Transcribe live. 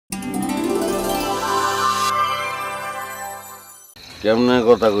কেমনে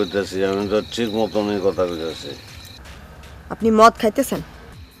কথা কইতেছি? আমি তো ঠিক মতনই কথা কইতেছি। আপনি মদ খাইতেছেন?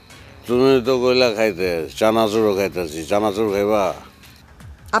 তুমি তো কইলা খাইতে, চানাচুরও খাইতেছি। চানাচুর খাইবা?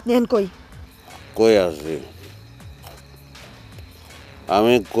 আপনি এখন কই? কই আছি?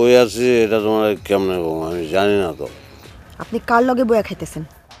 আমি কই আছি এটা তোমার কেমনে কম? আমি জানি না তো। আপনি কার লগে বইয়া খাইতেছেন?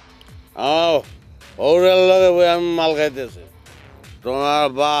 ওরের লগে বই আমি মাল খাইতেছি। তোমার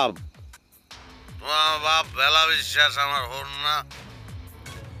বাপ বেলা বিশ্বাস আমার হন না।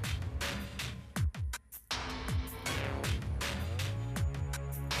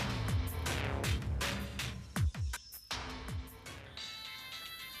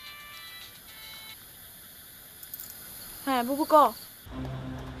 হ্যাঁ বুবু ক।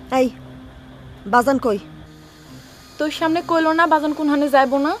 এই বাজান কই? তোর সামনে কইলো না বাজান কোনখানে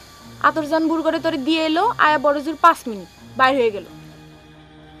যাইবো না। আতর জান বুড় করে তোরে দিয়ে এলো, আয়া বড় জোর 5 মিনিট বাইর হয়ে গেল।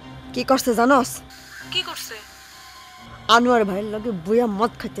 কি করছে জানোস? কি করছে? আনোয়ার ভাইয়ের লগে বইয়া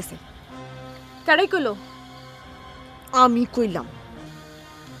মদ খাইতেছে। কারাই কইলো? আমি কইলাম।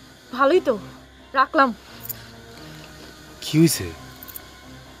 ভালোই তো, রাখলাম। কি হইছে?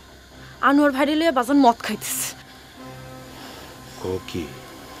 আনোয়ার ভাইরে লইয়া বাজান মদ খাইতেছে। ও কি?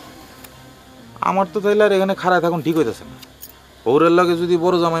 আমার তো তাইলে আর এখানে খাড়ায় থাকুন ঠিক হইতেছে না। ওরের লাগে যদি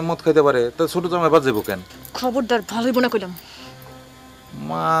বড় জামাই মদ খাইতে পারে তা ছোট জামাই বাদ যাবো কেন? খবরদার, ভালোই বোনা কইলাম।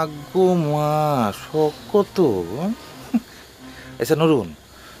 মা গো মা, শখ কত। আচ্ছা নরুন,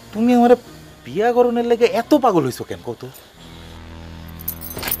 তুমি আমার বিয়া করণের লেগে এত পাগল হইছো কেন কত?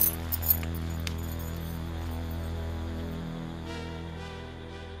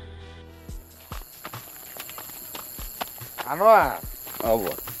 আনোয়ার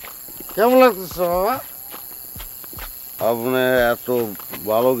কেমন লাগতেছে বাবা? আপনি এত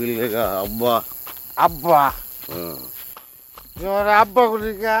ভালো কি লেখা আব্বা? আব্বা? তোমার আব্বা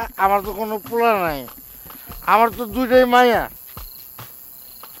গুলিকা? আমার তো কোনো পোলা নাই, আমার তো দুইটাই মাইয়া।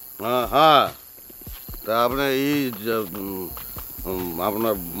 হ্যাঁ, তা আপনি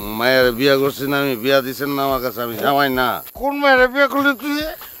আপনার মায়ের বিয়া করছেন, আমি বিয়া দিচ্ছেন না আমার কাছে? আমি জামাই না। কোন মায়ের বিয়া করলি তুই?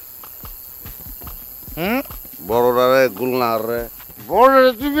 বড়রারে গুলনার রে। বড়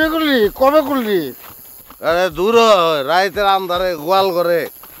তুই বিয়ে করলি? কবে করলি? আরে দূর রাইতের আন্ধারে গোয়াল করে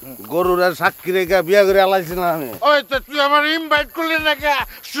গরুরা সাক্ষী রেখে বিয়া করে আলাইছি না আমি। ওই তো তুই আমার ইনভাইট করলি না কে?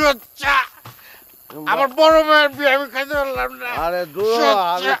 সোচ্চা আমার বড় মায়ের বিয়ে আমি খাইতে পারলাম না। আরে দূর,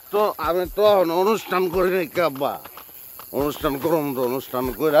 আমি তো অনুষ্ঠান করি নাই আব্বা। অনুষ্ঠান করুন তো, অনুষ্ঠান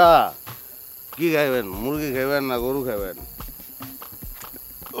কইরা কি খাইবেন? মুরগি খাইবেন না গরু খাইবেন?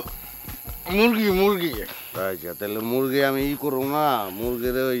 মুরগি। মুরগি? আচ্ছা তাহলে মুরগি আমি করুন না,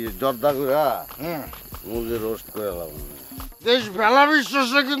 মুরগির ওই জর্দা কইরা মুরগি রোস্ট করে এলাম। দেশ বেলা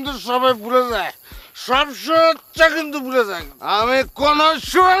বিশ্বাসে কিন্তু সবাই ভুলে যায়, সব সোচ্চা কিন্তু ভুলে যায়। আমি কোন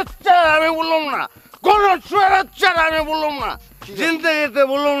সুরক্ষা আমি বললাম না, কোন সুরক্ষা আমি বললাম না, জিন্দেগিতে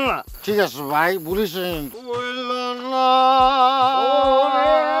বললাম না। ঠিক আছে ভাই, বলিস না।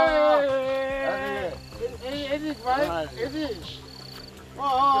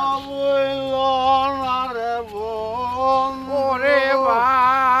 ওরে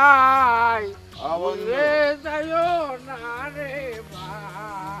ভাই, রে যাইও না রে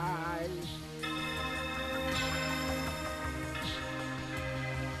ভাই।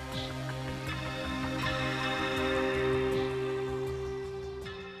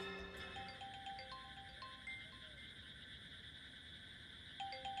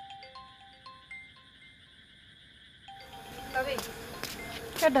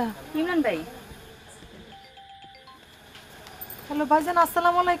 কেডা? মিলন ভাই। হ্যালো ভাইজান,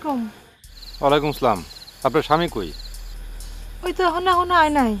 আসসালামু আলাইকুম। ওয়ালাইকুম সালাম। আপনার স্বামী কই? ওই তো এখন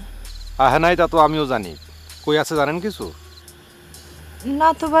আয় নাই। আহে নাই তা তো আমিও জানি। কই আছে জানেন কিছু? না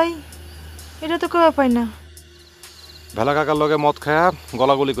তো ভাই, এটা তো কেউ পাই না। ভেলা কাকার লগে মদ খায়া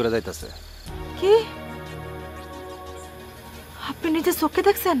গলাগলি করে যাইতেছে। কি? আপনি নিজে চোখে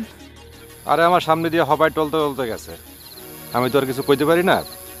দেখছেন? আরে আমার সামনে দিয়ে হবাই টলতে টলতে গেছে। আমি তো আর কিছু কইতে পারি না,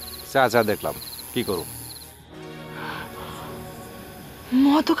 চা দেখলাম, কি করব?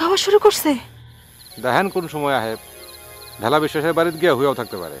 মদ খাওয়া শুরু করছে? দেখেন কোন সময় আহে। ভেলা বিশ্বাসের বাড়িতে গিয়ে হইয়াও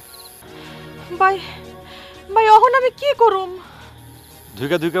থাকতে পারে। ভাই ভাই, এখন আমি কি করুম?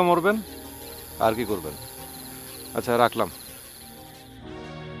 ধুইকা মরবেন আর কি করবেন। আচ্ছা রাখলাম।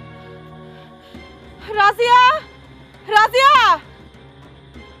 রাজিয়া, রাজিয়া,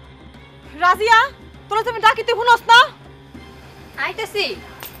 রাজিয়া, তোরা তুমি ডাকিতে শুনস না? আইতাছি।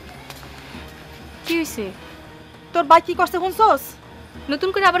 কি হইছে? তোর ভাই কি করছে শুনছস? নতুন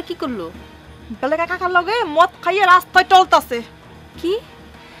করে আবার কি করলো? বেলেকা কাকার লগে মদ খাইয়ে রাস্তায় টলতাছে। কি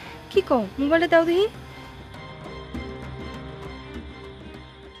কি কও? মোবাইলটা দাও দেখি।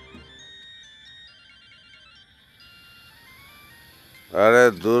 আরে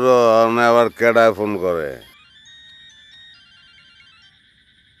দূর আবার কেডায় ফোন করে?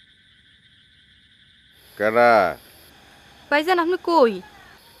 কেডা? ভাইজান আপনি কই?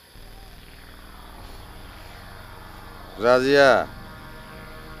 রাজিয়া,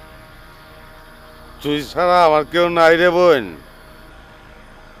 তুই ছাড়া আমার কেউ নাই রে বোন।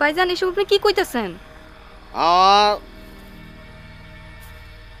 ভাইজান এসব আপনি কি কইতাছেন? আমার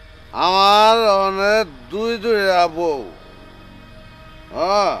আমার অনেক দুই বউ।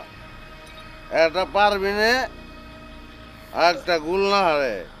 হ্যাঁ, একটা পারবি নে, একটা গুল না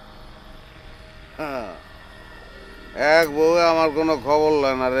হারে। হ্যাঁ, এক বউ আমার কোনো খবর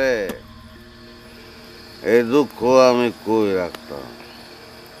লয় না রে। এই দুঃখ আমি কই রাখতাম?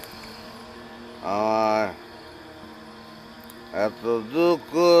 আমার এত দুঃখ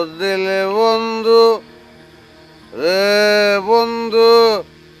দিলে বন্ধু রে বন্ধু,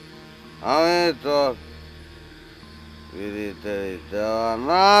 আমি তো দেওয়া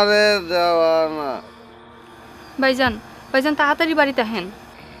না রে, দেওয়া না। ভাইজান ভাইজান তাড়াতাড়ি বাড়িতে আহেন।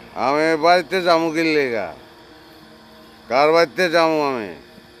 আমি বাড়িতে যাবো কি লেগা? কার বাড়িতে যাবো আমি?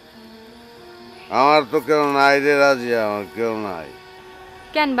 আমার তো কেউ নাই রে রাজিয়া, আমার কেউ নাই।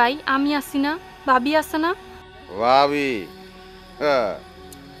 কেন ভাই, আমি আছি না? ভাবি আছে না? ভাবি? হ্যাঁ,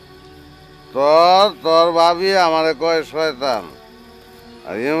 তোর ভাবি আমারে কয় শয়তান,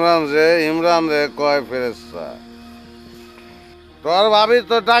 আর ইমরান রে কয় ফেরেশতা। তোর ভাবি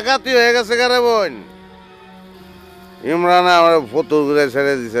তো ডাকাতি হয়ে গেছে রে বোন। ইমরানে আমার ফটো ঘুরে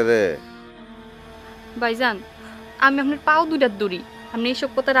ছেড়ে দিছে রে। ভাইজান আমি আপনার পাও দুইটার দড়ি, আপনি এইসব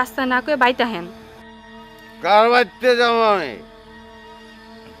কথা রাস্তায় না কয়ে বাড়িতে আহেন। কার বাড়িতে যাবো আমি?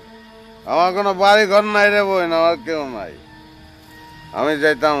 আমার কোনো বাড়ি ঘর নাই রে বোন, আমার কেউ নাই। আমি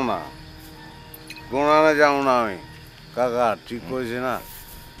যাইতাম না, কোনানে যাবো না আমি। কাকা ঠিক করেছি না?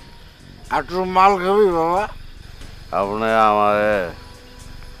 একটু মাল খাবি বাবা? আপনি আমারে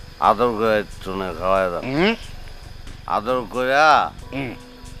আদর করে একটু খাওয়াই দেন। আদর করে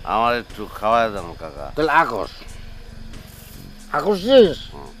আমার একটু খাওয়াই দেন কাকা। তাহলে আকস আকসিস?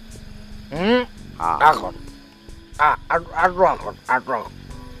 আকর আটু আকর আটু আকর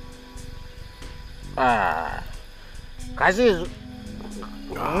খাইছিস?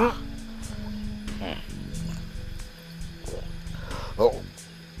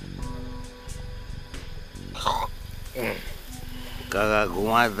 কাকা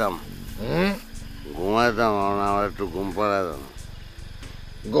ঘুমাইতাম, আমার একটু ঘুম পাড়াই দেন।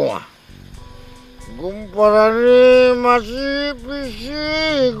 ঘুম পাড়ানি মাসি পিসি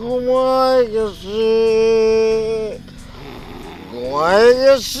ঘুমায়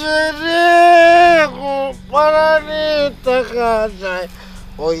গেছে রে। ঘুম পাড়ানি দেখা যায়,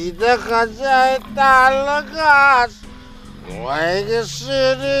 ওই দেখা যায় তাল গাছ। ঘুমায় গেছে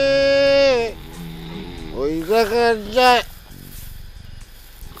রে, ওই দেখা যায়।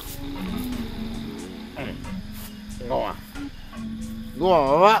 ঘুমা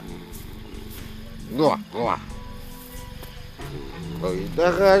বাবা, ঘুমা। ওই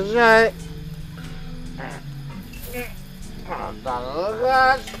দেখা যায় তাল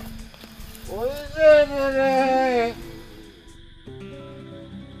গাছ, ওই যে রে।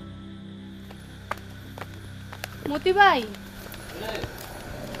 মতি ভাই,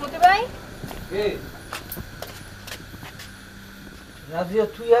 মতি ভাই। রাজিয়া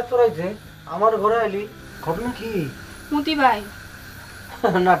তুই এত রাইতে আমার ঘরে আইলি, ঘটনা কি? মতি ভাই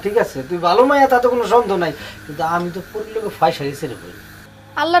না ঠিক আছে, তুই ভালো মাইয়া, তাতে কোনো সন্দেহ নাই, কিন্তু আমি তো পড়লে ফাইসা গেছি রে ভাই।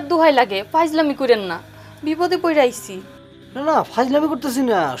 আল্লাহর দোহাই লাগে, ফাইজলামি করেন না, বিপদে পড়ে আইছি। না না ফাইজলামি করতেছি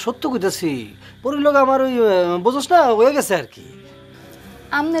না, সত্য কইতাছি। পড়লে আমার ওই বোঝস না হয়ে গেছে আর কি।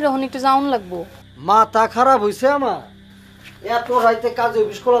 আমনের এখন একটু যাওন লাগবো। মাথা খারাপ হইছে আমার, এত রাইতে কাজে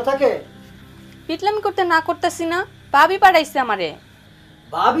অফিস খোলা থাকে। পিটলামি করতে না করতেছি না, ভাবি পাঠাইছে আমারে।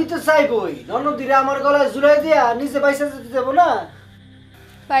 ভাবি তো চাইবই, ননদিরে আমার গলায় জুড়াই দিয়া নিচে পয়সা দিতে দেবো না।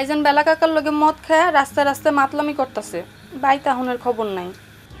 ভাইজান বেলা কাকার লগে মদ খায় রাস্তায় রাস্তায় মাতলামি করতেছে, বাইতে এখনের খবর নাই।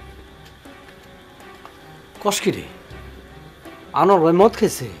 কষ্কিরে আনোর ভাই মদ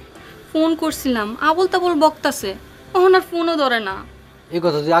খেয়েছে? ফোন করছিলাম, আবল তাবল বকতাছে, এখন আর ফোনও ধরে না। এই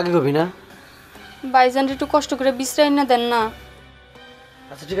কথা তুই আগে কবি না। ভাইজান একটু কষ্ট করে বিশ্রাই না দেন না।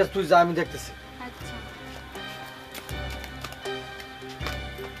 আচ্ছা ঠিক আছে, তুই যা, আমি দেখতেছি।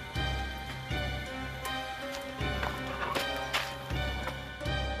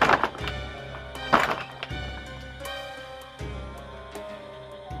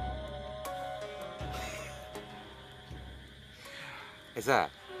 আচ্ছা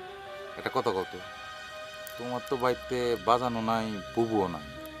একটা কথা কত, তোমার তো বাড়িতে বাজানো নাই, বুবুও নাই,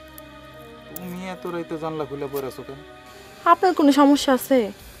 তুমি এত রাইতে জানলা খুলে পড়ে আছো কেন? আপনার কোনো সমস্যা আছে?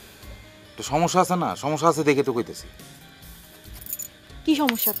 তো সমস্যা আছে না, সমস্যা আছে দেখে তো কইতেছি। কি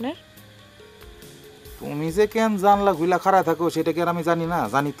সমস্যা আপনার? তুমি যে কেন জানলা গুলা খাড়া থাকো সেটা কি আর আমি জানি না?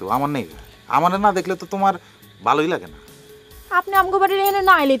 জানি তো, আমার নেই। আমার না দেখলে তো তোমার ভালোই লাগে না। আপনি আমগো বাড়ির এখানে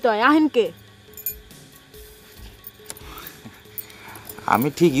না এলেই তো হয়, আহেন কে? আমি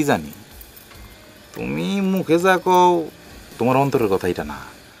ঠিকই জানি তুমি মুখে যা কও তোমার অন্তরের কথা এটা না।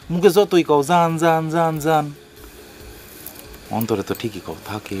 মুখে যতই কও জান জান জান জান, অন্তরে তো ঠিকই কও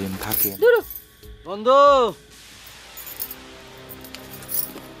থাকেন থাকেন। বন্ধু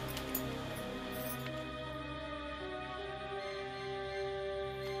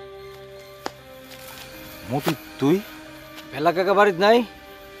মতি তুই? বেলা কাকা বাড়িতে নাই?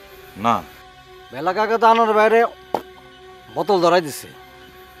 না। বেলা কাকা তো আনার বাইরে বোতল ধরাই দিছে।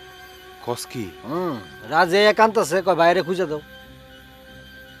 কস কি? রাজে একান্তাছে, কয় বাইরে খুঁজে দাও।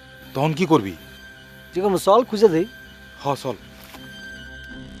 তখন কি করবি? ঠিক আছে চল খুঁজে দেই। হ চল।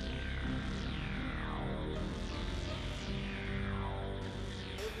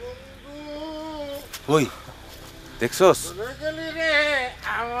 ওই দেখছস?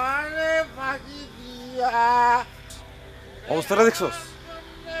 অবস্থাটা দেখছস?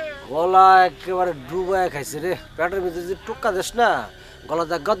 গলা একেবারে ডুবায় খাইছে রে। পেটের ভিতরে যে টুক্কা দেশ না,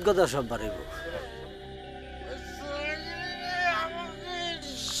 গলাটা গদগদা সব বাড়িব।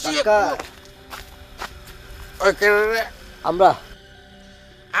 আমরা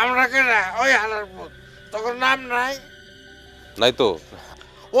আমরা কেনা ওই হালার পুত, তখন নাম নাই নাই তো।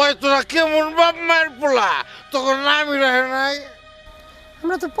 ওই তোরা কেমন বাপ মায়ের পোলা, তখন নামই রাখে নাই।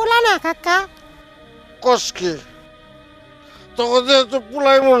 আমরা তো পোলা না কাকা। কসকে তখন যেহেতু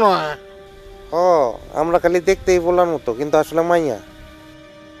পোলাই মনে হয়। ও আমরা খালি দেখতেই বলার মতো, কিন্তু আসলে মাইয়া।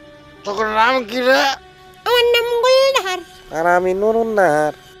 তখন নাম কি রে? আমার নাম গুলধার। আর আমি নুরুন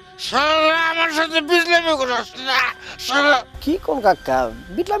নাহার। সারা আমার সাথে বিজলামি করাস না সারা। কি কোন কাকা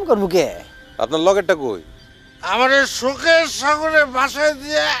বিটলাম করবো কে? আপনার লগেরটা কই? আমার এই শোকের সাগরে বাসায়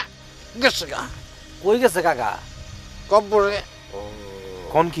দিয়ে গেছে গা। কই গেছে কাকা? কব্বরে।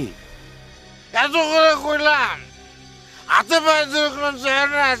 কোন কি? এত করে কইলাম, হাতে পায়ে ধরে কোনো চাও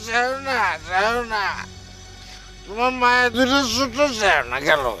না চাও না চাও না। তোমার মায়ের দুটো ছোট চাও না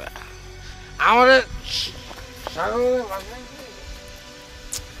গেল গা। আমার সাগরে বাসায়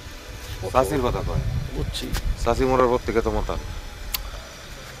চাষির কথা কয়। বুঝছি। চাষি মরার পর থেকে তো মতান।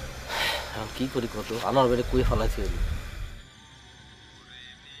 কি করি কত আনার বেড়ে কুয়ে ফেলাইছি।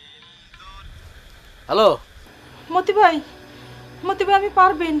 হ্যালো মতি ভাই, মতি ভাই, আপনি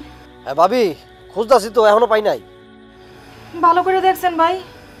পারবেন? হ্যাঁ ভাবি, খুঁজতেছি তো, এখনো পাই নাই। ভালো করে দেখছেন ভাই?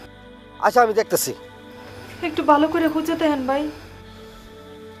 আচ্ছা আমি দেখতেছি। একটু ভালো করে খুঁজে দেখেন ভাই।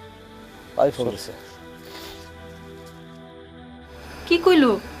 ভাই ফোন দিছে। কি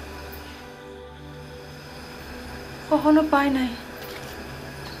কইলো? কখনো পাই নাই।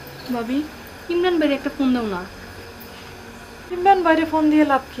 ভাবি ইমরান ভাইয়ের একটা ফোন দাও না। ইমরান বাইরে ফোন দিয়ে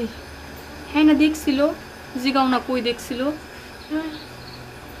লাভ কি? হ্যাঁ না দেখছিল, জিগাও না কই দেখছিল।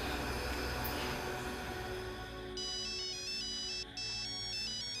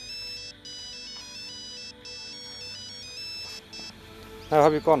 হ্যাঁ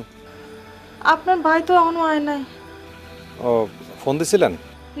ভাবি কোন? আপনার ভাই তো এখনো আয় নাই। ও ফোন দিছিলেন?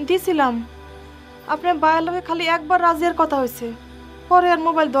 দিছিলাম। আপনার ভাইয়ের লগে খালি একবার রাজিয়ার কথা হয়েছে, পরে আর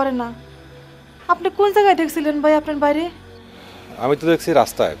মোবাইল ধরে না। আপনি কোন জায়গায় দেখছিলেন ভাই আপনার বাইরে? আমি তো দেখছি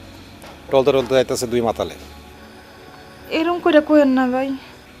রাস্তায় টলতে টলতে যাইতেছে দুই মাতালে। এরম করে কইেন না ভাই।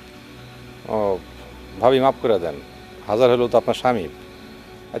 ও ভাবি মাফ করে দেন, হাজার হলেও তো আপনার স্বামী।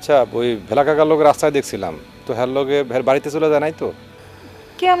 আচ্ছা ওই ভেলা কাকার লোক রাস্তায় দেখছিলাম, তো হ্যার লোকে ভের বাড়িতে চলে যায় নাই তো?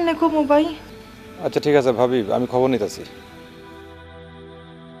 কেমনে কমু ভাই? আচ্ছা ঠিক আছে ভাবি, আমি খবর নিতেছি।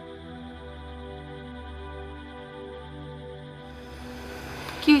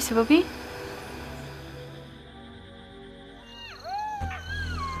 কি হয়েছে ভাবি?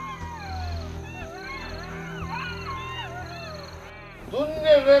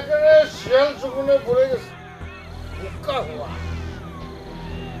 দুনিয়া রেখে শিয়াল সুগুনে পড়ে গেছে। হুক্কা হুয়া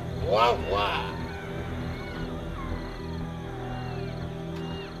হুয়া হুয়া।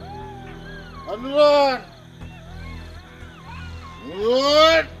 অনুরণ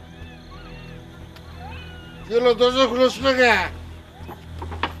অনুরণ কি হলো, দরজা খুলছ না কে?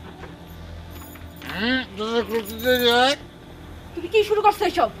 দরজা খুলতে দেরি হয়। তুমি কি শুরু করছো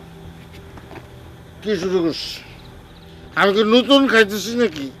এসব? কি শুরু করছ? আমি কি নতুন খাইতেছি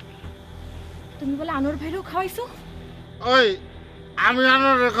নাকি? তুমি বলে আনোর ভাইরেও খাওয়াইছো? ওই আমি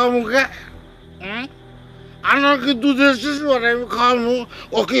আনার রেখা মুখে আনার কি দুধের শিশু আর আমি খাওয়াবো?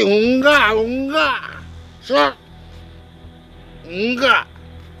 ওকে হুঙ্গা হুঙ্গা সব হুঙ্গা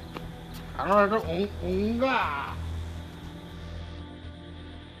আনার একটা হুঙ্গা।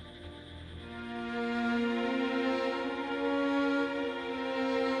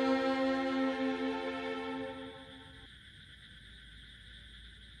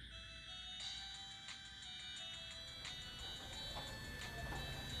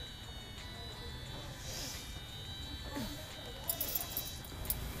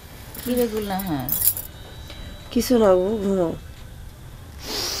 কি রে গুলনা? হ্যাঁ কিছু না বাবু, ঘুমাও।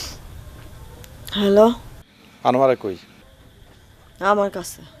 হ্যালো, আনোয়ারে কই? আমার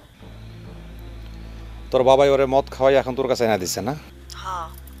কাছে। তোর বাবাই ওরে মদ খাওয়াই এখন তোর কাছে এনে দিচ্ছে না? হ্যাঁ।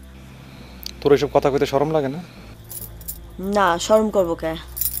 তোর এসব কথা কইতে শরম লাগে না? না, শরম করবো কে?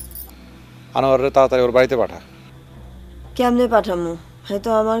 আনোয়ারে তাড়াতাড়ি ওর বাড়িতে পাঠা। কেমনে পাঠামু? হয়তো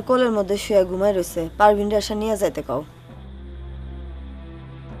আমার কোলের মধ্যে শুয়ে ঘুমাই রয়েছে, পারবিন রেশা নিয়ে যাইতে কাও।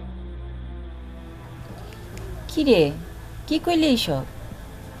 কি রে, কি কইলি এইসব?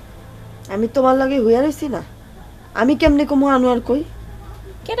 আমি তোমার লাগে হইয়া রয়েছি না, আমি কেমনে কমু আনোয়ার কই?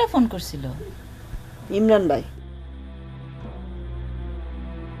 কেডা ফোন করছিল? ইমরান ভাই।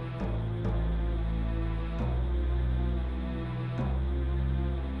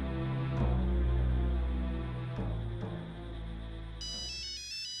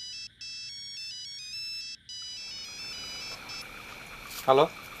 হ্যালো।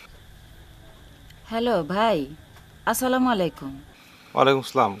 হ্যালো ভাই, আসসালামু আলাইকুম। ওয়ালাইকুম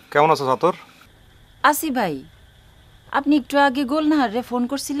আসসালাম। কেমন আছো সাতর? আসি ভাই, আপনি একটু আগে গুলনাহারে ফোন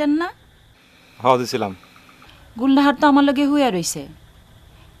করছিলেন না? হ্যাঁ দিছিলাম। গুলনাহার তো আমার লগে হুইয়া রইছে,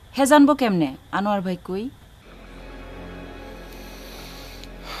 হে জানবো কেমনে আনোয়ার ভাই কই?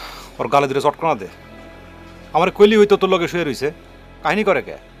 ওর গালে দিলে চটকনা দে। আমার কইলি হইতো তোর লগে শুয়ে রইছে, কাহিনী করে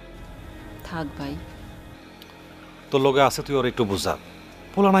কে? থাক ভাই, তোর লগে আছে, তুই ওর একটু বুঝা।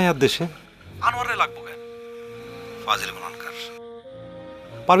 পোলা নাই আর দেশে, আনোয়ারে লাগবো কেন? ফাজিল গুনানকার।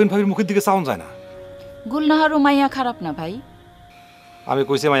 পারবিন ভাবির মুখের দিকে চাউন যায় না। গুলনাহারও মাইয়া খারাপ না ভাই। আমি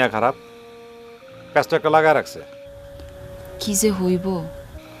কইছি মাইয়া খারাপ? প্যাঁচটা একটা লাগায় রাখছে। কি যে হইব?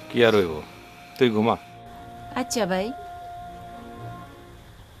 কি আর হইব, তুই ঘুমা। আচ্ছা ভাই।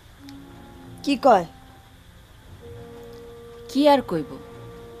 কি কয়? কি আর কইব,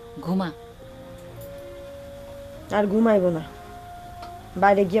 ঘুমা। আর ঘুমাইব না,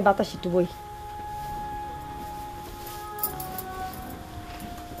 বাইরে গিয়ে বাতাস একটু বই।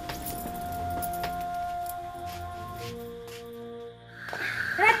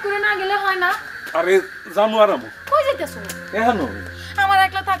 রাত করে না গেলে হয় না। আরে জামু আরামু। কই যাইতেছো? এখানো। আমার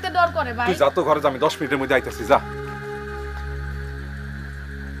একলা থাকতে ডর করে ভাই। তুই যা তো ঘরে, আমি 10 মিনিটের মধ্যে আইতাছি, যা।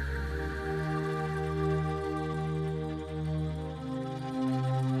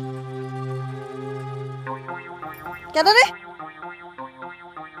 কেন রে?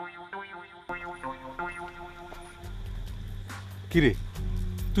 কি রে,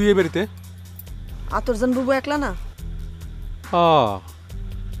 তুই এই বাড়িতে? আতরজান বাবু একলা না?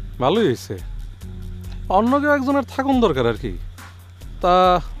 ভালোই হয়েছে, অন্য কেউ একজনের থাকুন দরকার আর কি। তা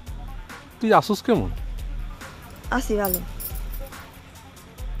তুই আসুস কেমন? আছি ভালো।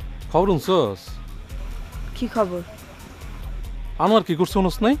 খবর শুনছস? কি খবর? আনোয়ার কি করছে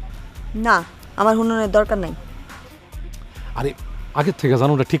শুনস নাই? না, আমার হুননের দরকার নাই। আরে আগের থেকে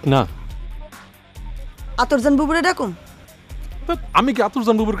জানোটা ঠিক না। আতরজান বাবুরে ডাকুম? আমি কি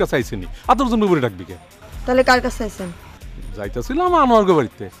আতরজান বাবুর কাছে আইসিনি? আতরজান বাবুরে ডাকবি কে? তাহলে কার কাছে আইছেন? যাইতেছিলাম আনোয়ার গো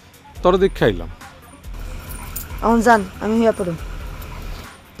বাড়িতে, তোর দেখে আইলাম। এখন যান, আমি হইয়া পড়ুম।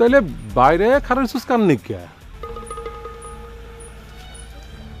 তাইলে বাইরে খারাপ সুস্কান নেই কে?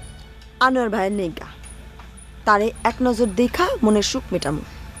 আনোয়ার ভাইয়ের নেইকা, তারে এক নজর দেখা মনের সুখ মেটামু।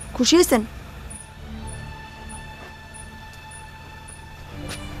 খুশি হয়েছেন?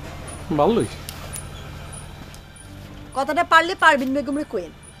 ভালোই। কথাটা পারলে পারবিন বেগমরে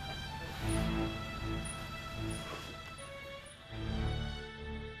কইেন।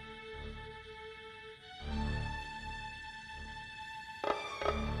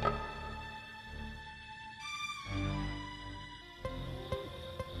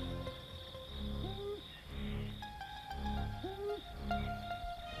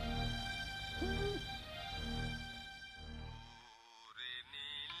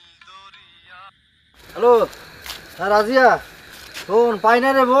 হ্যালো, হ্যাঁ রাজিয়া, ফোন পাই না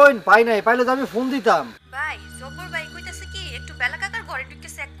রে বোন, পাই নাই, পাইলে তো আমি ফোন দিতাম। ভাই জব্বর ভাই কইতাছে কি একটু বেলা কাকার ঘরে ঢুকে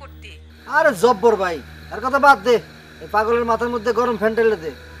চেক করতে। আরে জব্বর ভাই, আর কথা বাদ দে, এই পাগলের মাথার মধ্যে গরম ফ্যান টেলে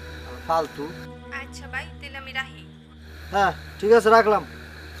দে, ফালতু। আচ্ছা ভাই, তাহলে আমি রাখি। হ্যাঁ ঠিক আছে, রাখলাম।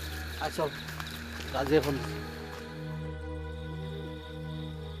 আচ্ছা রাজিয়া ফোন দিছি।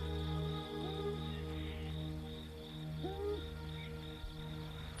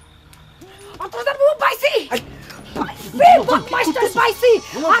 আতরজান বাবু পাইছি। বদমাইশটার পাইছি।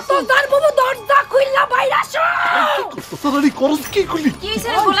 আতরজান বাবু দরজা খুইলা বাইরে আসো। তোরালি করস কি করলি? কি হইছে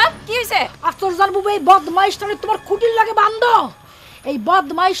রে গোলাপ? কি হইছে? আতরজান বাবু এই বদমাইশটারে তোমার খুঁটির লাগে বান্ধো। এই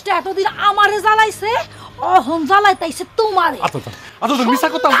বদমাইশটা এতদিন আমারে জ্বালাইছে, অহন জ্বালাইতাইছে তোমারে। আতরজান মিছা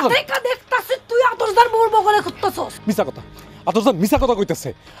কথা বলছ। দেখা দেখতাছিস তুই আতরজান বাবুর বগলে খুঁজতাছস। মিছা কথা, আতরজান মিছা কথা কইতাছে।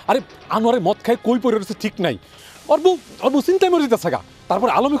 আরে আনোয়ারে মদ খায় কই পড়ে রইছে ঠিক নাই। ওর বউ চিন্তায় মরে যেতেছে গা। তারপর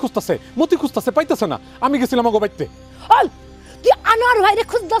আলমী খুঁজতেছে, মতি খুঁজতেছে, পাইতেছে না। আমি গেছিলাম আগো বাইতে। ওই তুই আনোয়ার ভাইরে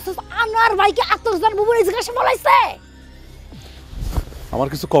খুঁজতেছিস? আনোয়ার ভাইকে আতরজান বুবুর এই জিজ্ঞাসা বলাইছে? আমার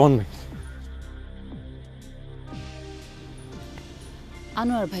কিছু করার নেই।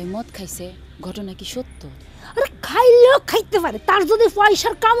 আনোয়ার ভাই মদ খাইছে, ঘটনা কি সত্য? আরে খাইলেও খাইতে পারে, তার যদি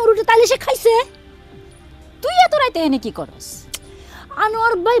পয়সার কামড় উঠে তাহলে সে খাইছে। তুই এত রাইতে এনে কি করস?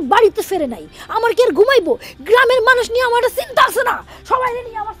 আনোয়ার ভাই বাড়িতে ফেরে নাই, আমার কি আর ঘুমাইবো? গ্রামের মানুষ নিয়ে আমার চিন্তা আছে না? সবাই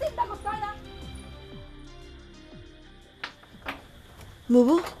নিয়ে আমার চিন্তা করতে হয় না?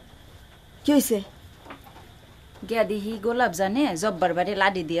 বুবু কি হয়েছে? গিয়া দিহি গোলাপ জানে জব্বার বাড়ি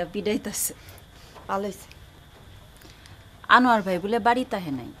লাডি দিয়া পিডাইতেছে। ভালো হয়েছে। আনোয়ার ভাই বলে বাড়িতে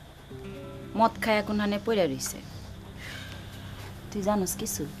আহে নাই, মদ খায় এখন হানে পড়ে রইছে। তুই জানোস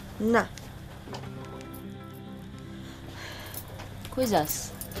কিছু? না। কই যাস?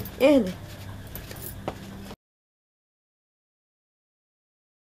 এনে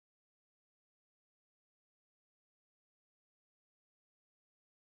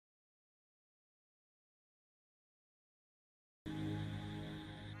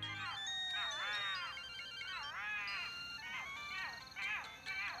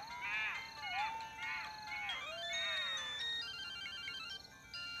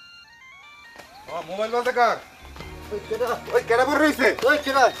মোবাইল বলতে কার? ওই কেডা পড়ে রইছে? ওই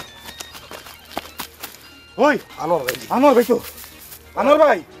কেডা? ওই আনোয়ার ভাই। আনোয়ার ভাই তো। আনোয়ার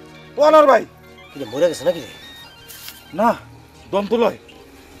ভাই, ও আনোয়ার ভাই। কি রে, মরে গেছে নাকি? না, দম তো লয়।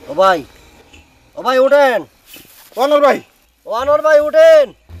 ও ভাই, ও ভাই উঠেন। ও আনোয়ার ভাই। ও আনোয়ার ভাই উঠেন।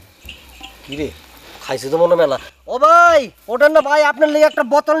 কি রে, খাইছে তো মনে মেলা। ও ভাই ওঠেন না ভাই, আপনার লেগে একটা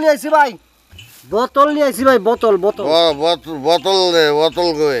বোতল নিয়ে আইছি ভাই। বোতল নিয়ে আইছি ভাই, বোতল বোতল। বোতল দে, বোতল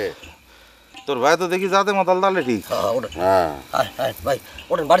গয়ে। তোর ভাই তো দেখি যাতে মাতাল তালে ঠিক। হ্যাঁ ভাই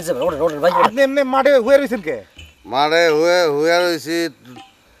ওঠেন, বাড়ি যাবেন, ওঠেন ওঠেন ভাই। আপনি এমনি মাঠে হুয়ে রইছেন কে? মারে হুয়ে রয়েছি।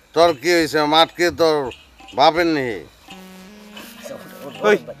 তোর কি হয়েছে? মাঠকে তোর বাপের নি?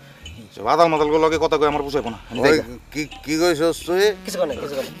 ওই বাদাল মাতাল গুলোকে কথা কই আমার বুঝাইবো না। কি কইছস তুই?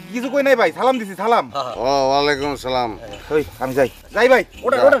 কিছু কই নাই ভাই, সালাম দিছি, সালাম। ও ওয়ালাইকুম সালাম। ওই আমি যাই ভাই।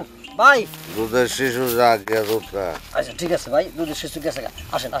 ওঠেন ওঠেন ভাই। দুধের শিশু যা গিয়া দুধ খা। আচ্ছা ঠিক আছে ভাই, দুধের শিশু গেছে।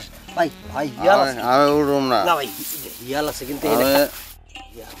 আসেন আসেন ভাই। ভাই হিয়াল আছে? আমি উঠুম না। না ভাই, হিয়াল আছে কিন্তু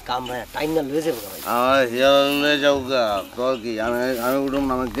কামড়ায় টাইম না লয়ে যাবো ভাই। আমার হিয়াল লয়ে যাও গা। তোর কি? আমি উঠুম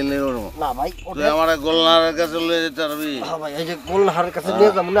না, আমি গেলে উঠুম না ভাই। তুই আমার গোলনারের কাছে লয়ে যেতে পারবি? হ্যাঁ ভাই, এই যে গোলনারের কাছে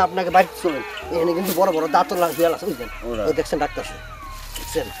নিয়ে যাবো না, আপনাকে বাড়ি চলেন। এখানে কিন্তু বড় বড় দাঁত হিয়াল আছে, বুঝলেন? ওই দেখছেন ডাক্তার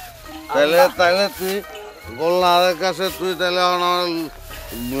দেখছেন? তাইলে তুই গোলনারের কাছে তুই তাহলে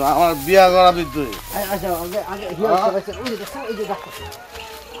আমার বিয়া করাবি তুই? আচ্ছা আগে হিয়াল আছে, ওই যে দেখছেন, এই যে ডাক্তার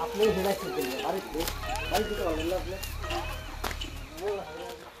আপনি হেলাইছেন বাড়িতে পারবেন না আপনি?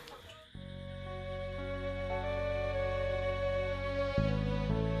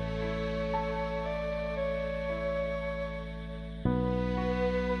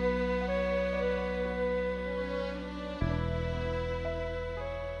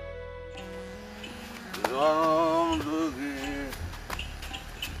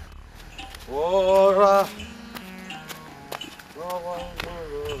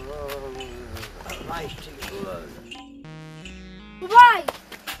 ভাই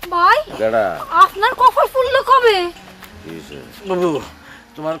ভাই আপনার কপাল ফুললো কবে? বাবু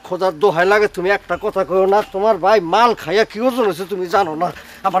তোমার খোদার দোহাই লাগে, তুমি একটা কথা কইও না। তোমার ভাই মাল খাইয়া কি ওজন হয়েছে তুমি জানো না?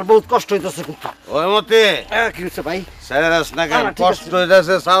 আমার বহুত কষ্ট হইতেছে কিন্তু। ওই মতে কি হচ্ছে ভাই? সারাস না কেন? কষ্ট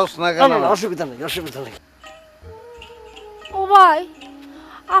হইতাছে, সাহস না কেন? অসুবিধা নেই, অসুবিধা নেই। ও ভাই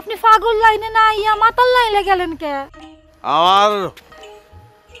আপনি পাগল লাইনে না ইয়া মাতাল লাইনে গেলেন কে? আমার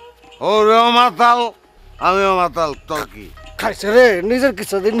ওরেও মাতাল, আমিও মাতাল। তোর কি? খাইছে রে, নিজের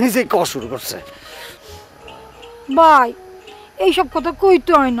কিছু নিজেই খাওয়া শুরু করছে। ভাই এইসব কথা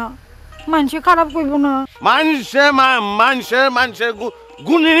কইতে হয় না, মানুষে খারাপ কইব না। মানুষের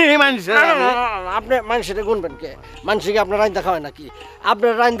গুণী মানুষের। আপনি মানুষের গুনবেন কে? মানুষকে আপনার রাইন দেখা হয় নাকি?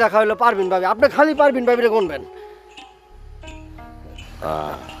 আপনার রাইন দেখা হইলে পারবেন ভাবি, আপনি খালি পারবেন ভাবিরে গুনবেন।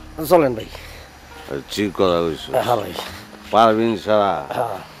 চলেন ভাই। ঠিক কথা কইছ। হ্যাঁ ভাই।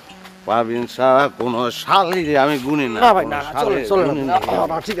 পারবিন সারা কোন শালি আমি গুনি না। না ভাই না, চলেন চলেন।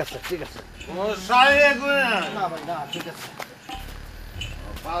 ঠিক আছে ঠিক আছে। কোন শালি গুনি না। না ভাই না, ঠিক আছে।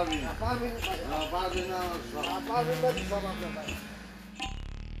 পারবিন না, পারবিন না, পারবিন না সব আপনার ভাই।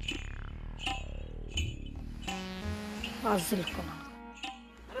 আজিল কোন।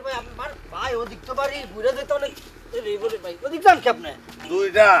 আরে ভাই আপনি ভাই ওদিক তো বাড়ি ঘুরে যেতে অনেক দেরি বলে ভাই। ওদিক যান কি আপনি?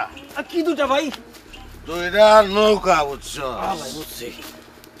 দুইটা। কি দুটা ভাই? দুইটা নৌকা বুঝছো? হ্যাঁ ভাই বুঝছি।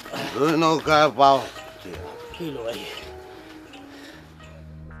 দুই নৌকা পাও কি লো ভাই?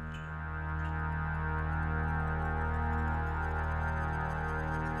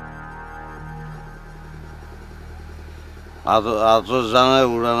 আতর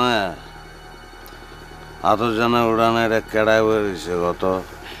উড়ানে এটা কেডায় বেরিয়েছে গত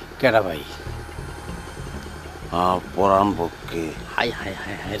কেডা ভাই? পরাণ পক্ষী। হাই হাই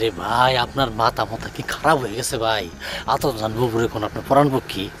হাই হাই রে ভাই, আপনার মাথা মাথা কি খারাপ হয়ে গেছে ভাই? আতর জানবো বলে কোন আপনার পরাণ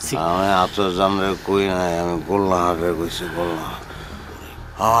পক্ষী? আমি আতর জানরে কই নাই, আমি গোলনাহাটে কইছি। গোলনা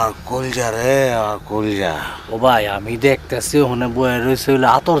আমার কলজা রে, আমার কলজা। ও ভাই আমি দেখতেছি ওখানে বয়ে রয়েছে হইলে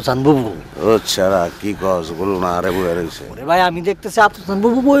আতর জানবো। ও ছাড়া কি কস, গোলনাহাটে বয়ে রয়েছে? ওরে ভাই আমি দেখতেছি আতর জানবো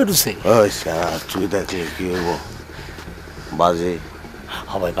বয়ে রয়েছে। ওই ছাড়া তুই দেখলে কি হইব? বাজি?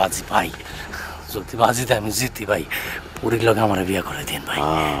 হ্যাঁ ভাই বাজি ভাই, যদি বাজিতে আমি জিতি ভাই, পুরীর লোক আমার বিয়ে করে দিন ভাই।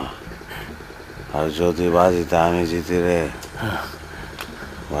 আর যদি বাজিতে আমি জিতি রে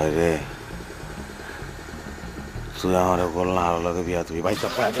ভাই রে, তুই আমার গোলনা আর লোকে বিয়া তুই ভাই।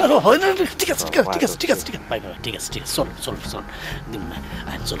 ঠিক আছে ঠিক আছে ঠিক আছে ঠিক আছে ঠিক আছে ভাই ভাই ঠিক আছে ঠিক আছে, চল চল চল দিন ভাই,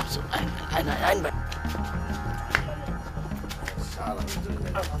 আইন চল চল আইন আইন আইন ভাই।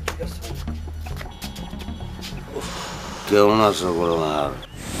 কেমন আছো গোলনার?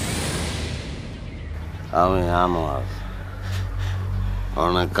 আমি আনোয়ার।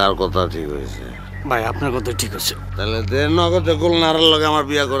 অনেক কার কথা ঠিক হয়েছে ভাই? আপনার কথা ঠিক আছে। তাহলে দে নগদে গোলনারের লগে আমার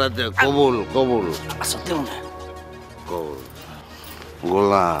বিয়া করে দে। কবুল কবুল। আচ্ছা দেবো না। কবুল।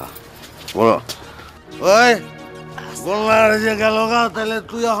 গোলনা বলো, ওই গোলনার যে গেল গা, তাহলে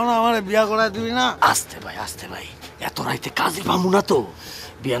তুই এখন আমার বিয়া করে দিবি না? আসতে ভাই আসতে ভাই, এত রাইতে কাজী পাবো না তো।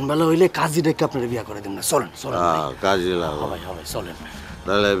 বিয়ান বেলা হইলে কাজী ডেকে আপনার বিয়া করে দিন না। চলেন চলেন কাজী লাগো ভাই। হ্যাঁ ভাই চলেন।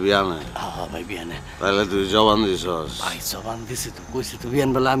 তাহলে বিয়া নেই? হ্যাঁ ভাই বিয়া নেই। তাহলে তুই জবান দিছস? ভাই জবান দিছি তো, কইছি তো বিয়ান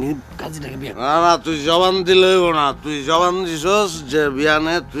বেলা আমি কাজী ডেকে বিয়া। না না, তুই জবান দিলে হইব না। তুই জবান দিছস যে বিয়া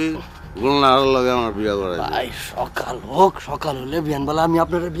নে, তুই গোলনার লগে আমার বিয়া করে দিবি। ভাই সকাল হোক, সকাল হলে বিয়ান বেলা আমি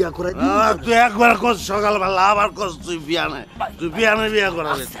আপনার বিয়া করে দিই। তুই একবার কস সকালবেলা, আবার কস তুই বিয়া নে। তুই বিয়া নে বিয়া করে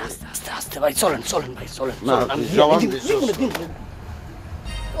দিবি। আস্তে আস্তে আস্তে ভাই চলেন চলেন ভাই চলেন। না তুই জবান দিছস।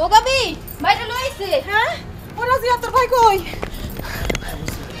 ও বাবি বাইরে লই আইছে। হ্যাঁ ওরা জিয়া তোর ভাই কই?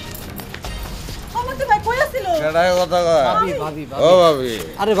 আমাদের ভাই কই আছিল? কেডাই কথা কয়? ভাবি ভাবি ও ভাবি।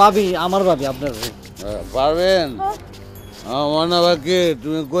 আরে ভাবি, আমার ভাবি আপনার। পারবেন? মনে বাকি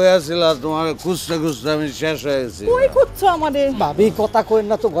তুমি কই আসিলা? তোমার খুঁজতে খুঁজতে আমি শেষ হয়ে গেছি। কই খুঁজছো আমাদের? ভাবি কথা কইন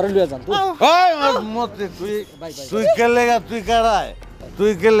না তো, ঘরে লইয়া যান তো। তুই কে লেগা, তুই কারায়,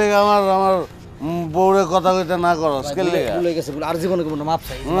 তুই কে লেগা আমার বউরে কথা কইতে না করস? কে লেগা? ভুলে গেছে বলে আর জীবনে কোনো মাপ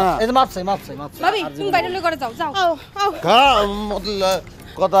চাই। এই যে মাপ চাই মাপ চাই মাপ চাই। বাবি তুমি বাইরে লই করে যাও যাও।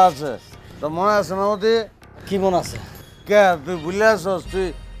 কথা আছে তো, মনে আছে না? মতি কি মন আছে? কে তুই ভুলে আসস? তুই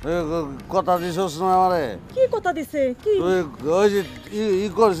কথা দিছস না আমারে? কি কথা দিছে? কি তুই ওই যে ই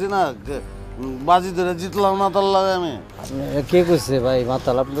করছি না, বাজি ধরে জিতলাম না তোর লাগে আমি। কে কইছে ভাই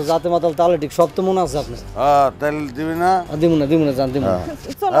মাতাল? আপনি তো জাতে মাতাল, তাহলে ঠিক সব তো মনে আছে আপনার। তাহলে দিবি না? দিমু না জান দিমু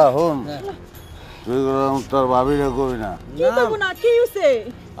না। হুন, তুই তোর ভাবিরে কবি না। কি করব না? কি হইছে?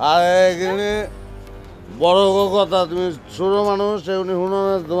 আরে এখানে বড় কথা, তুমি ছোট মানুষ, এমনি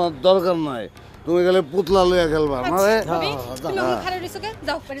শুনানোর তোমার দরকার নাই। তুমি গেলে পুতলা লইয়া খেলবা না রে? তুমি খারে রইছো কে?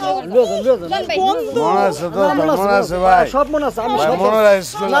 যাও বাইরে মনে আছে তো? মনে আছে ভাই? সব মনে আছে। আমি সব মনে রাখিস।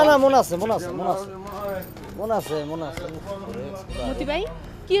 না না মনে আছে মনে আছে মনে আছে মনে আছে মনে আছে। মতি ভাই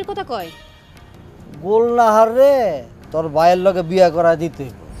কি এর কথা কয়? গোলনাহার রে, তোর ভাইয়ের লগে বিয়া করা দিতে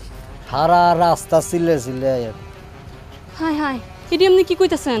সারা রাস্তা চিল্লে চিল্লে। হাই হাই এডি আপনি কি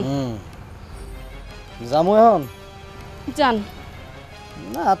কইতাছেন? যামু এখন? জান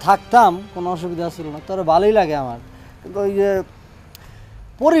না থাকতাম, কোনো অসুবিধা ছিল না। তোর ভালোই লাগে আমার, কিন্তু ওই যে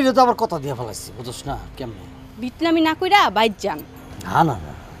পরিরে তো আবার কথা দিয়ে ফেলাইছি, বুঝছ না কেমনে? বিটলামি না কইরা বাইর যান। না না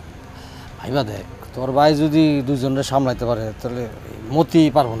না ভাইবা দেখ, তোর ভাই যদি দুজনরে সামলাইতে পারে তাহলে মতি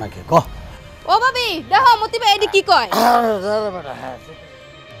পারবো না কে? ক ও ভাবি দেখো মতি ভাই এডি কি কয়?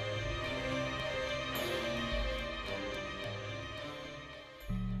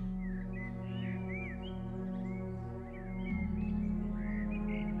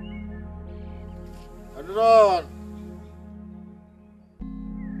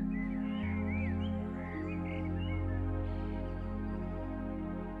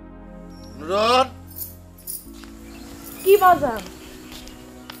 কি বাজার?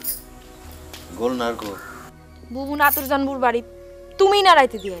 গোলনার গো বুবু নাতুর জানবুর বাড়ি, তুমি না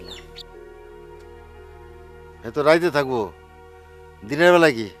রাইতে দিয়াইলা। এত রাইতে থাকবো, দিনের বেলা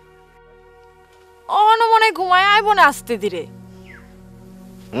কি? অন মনে ঘুমায় আইব না আস্তে ধীরে।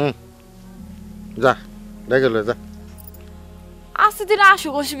 যা দেখে লো যা। আস্তে ধীরে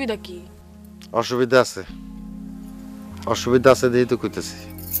আসুক, অসুবিধা কি? অসুবিধা আছে, অসুবিধা আছে দিয়েই তো কইতেছি।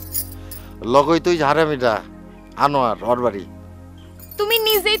 লগই তুই হারামিটা আনোয়ার ওর বাড়ি। তুমি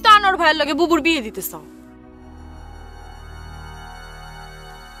নিজেই তো আনোয়ার ভাইয়ের লগে বুবুর বিয়ে দিতে চাও।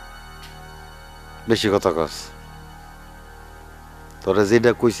 বেশি কথা কস। তোরা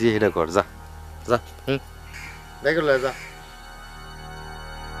যেটা কইছি সেটা কর, যা যা। দেখো যা।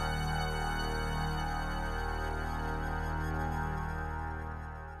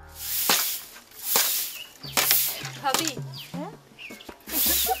 ভাবি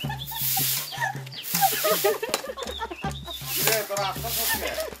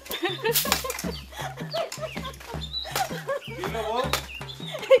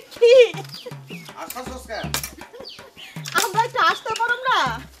কি আমরা একটু আসতে পারব না?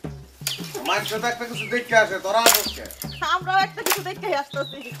 মানুষ তো একটা কিছু দেখে আসে, তোরা আসছ কে? আমরাও একটা কিছু দেখে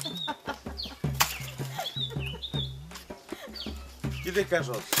আসতেছি। কি দেখে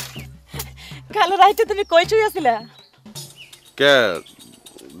আসছ? কাল রাইতে তুমি কই শুয়েছিলা? কে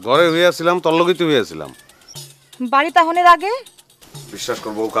ঘরে হইয়াছিলাম, তোর লগেই তো হইয়াছিলাম। বাড়ি তাহনের আগে? বিশ্বাস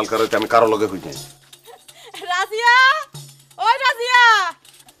করবো কালকার হইতে আমি কারো লগে হই নাই। রাজিয়া, ওই রাজিয়া,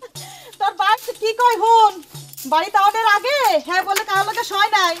 তোর বাপ কি কই হুন? বাড়ি তাহনের আগে হ্যাঁ বলে কারো লগে শয়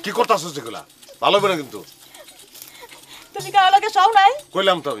নাই। কি করতাছস এগুলা? ভালো হবে না কিন্তু। তুমি কারো লগে শও নাই?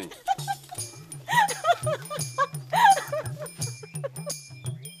 কইলাম তো আমি।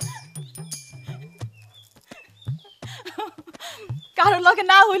 কারো লগে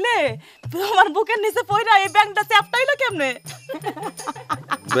না হইলে তোমার বুকের নিচে পইরা এই ব্যাংকটা চ্যাপটাইলো কেমনে?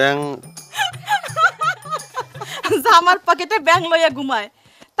 ব্যাং জামার পকেটে ব্যাং লইয়া ঘুমায়,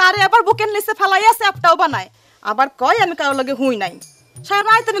 তারে আবার বুকের নিচে ফেলাইয়া চ্যাপটাও বানায়, আবার কয় আমি কারো লগে হুই নাই। সারা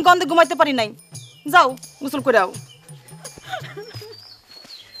রাত তুমি গন্ধে ঘুমাইতে পারি নাই। যাও গোসল করে আও।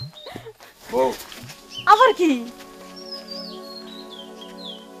 বউ আবার কি?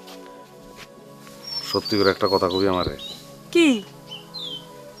 সত্যি করে একটা কথা কবি আমারে। কি?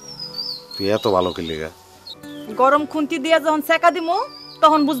 তুই এত ভালো কি লেগা? গরম খুন্তি দিয়া যখন সেকা দিমু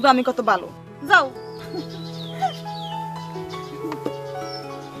তখন বুঝবে আমি কত ভালো। যাও।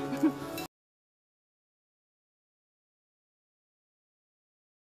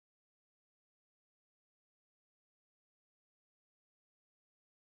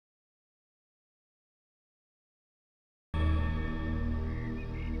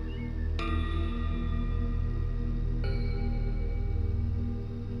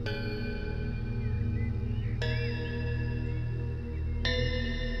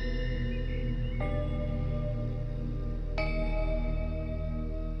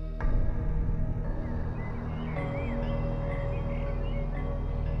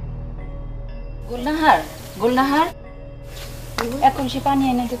 গুলনাহার, গুলনাহার, এখন সে পানি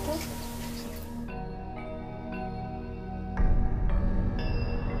এনে দে তো।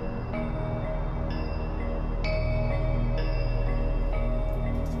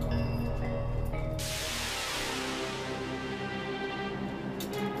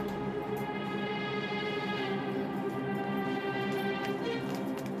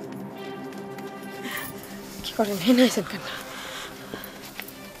 কি করেন? হেনে আইছেন কেন?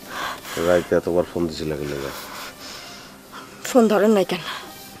 রাইতে এতবার ফোন দিছিল কি লেগা? ফোন ধরেন নাই কেন?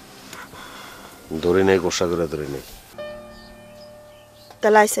 ধরে নেই, গোসা করে ধরে নেই।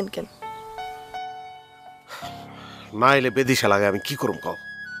 তাহলে আইছেন কেন? না এলে বেদিশা লাগে, আমি কি করুম কও?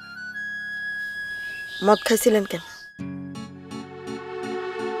 মদ খাইছিলেন কেন?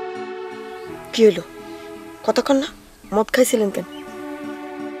 কি হইলো? কতক্ষণ না মদ খাইছিলেন কেন?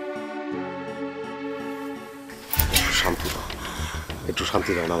 শান্তি দাও, একটু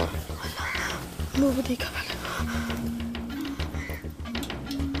শান্তি দাও না আমার। বাবু দেখা ভালো।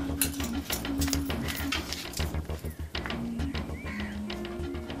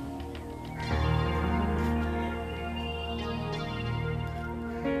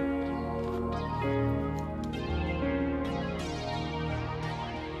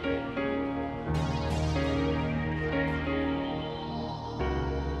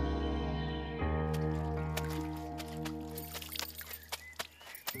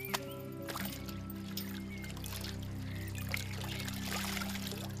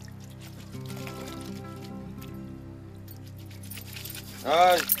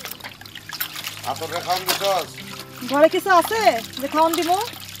 ঘরে কিছু আছে যে খাওয়ান দিব?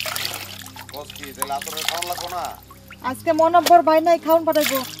 আজকে মনব্বর ভাই নাই, খাওয়ান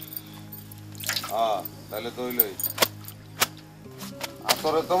পাঠাইবো। তাহলে তো হইলই।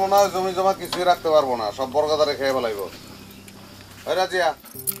 আসরে তো মনে হয় জমি জমা কিছুই রাখতে পারবো না, সব বর্গাদারে খেয়ে ফেলাইব। ওই রাজিয়া,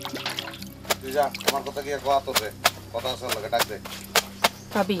 তুই যা, আমার কথা কি কথা আছে? কথা আছে লাগে, ডাক দে।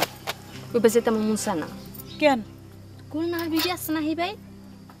 ভাবি ওই বেজে তেমন মুসা না। কেন? গুলনাহার বিবি আছে না হি ভাই?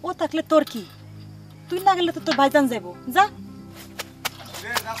 ও থাকলে তোর কি? তুই না গেলে তো তোর ভাইজান যাইবো। যা।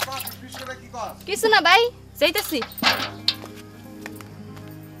 কিছু না ভাই, যাইতেছি।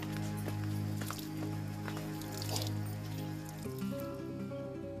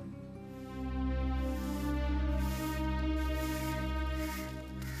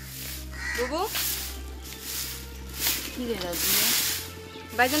 কি রে রাজু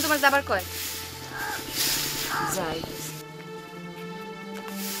ভাইজান তোমার যাবার কয় যাই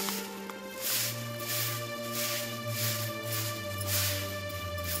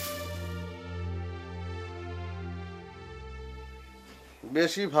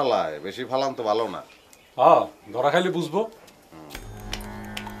বেশি ফালায়, বেশি ফালান তো ভালো না। ধরা খাইলে বুঝবো।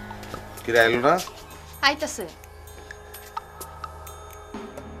 কিরে আইলো না? আইতাছে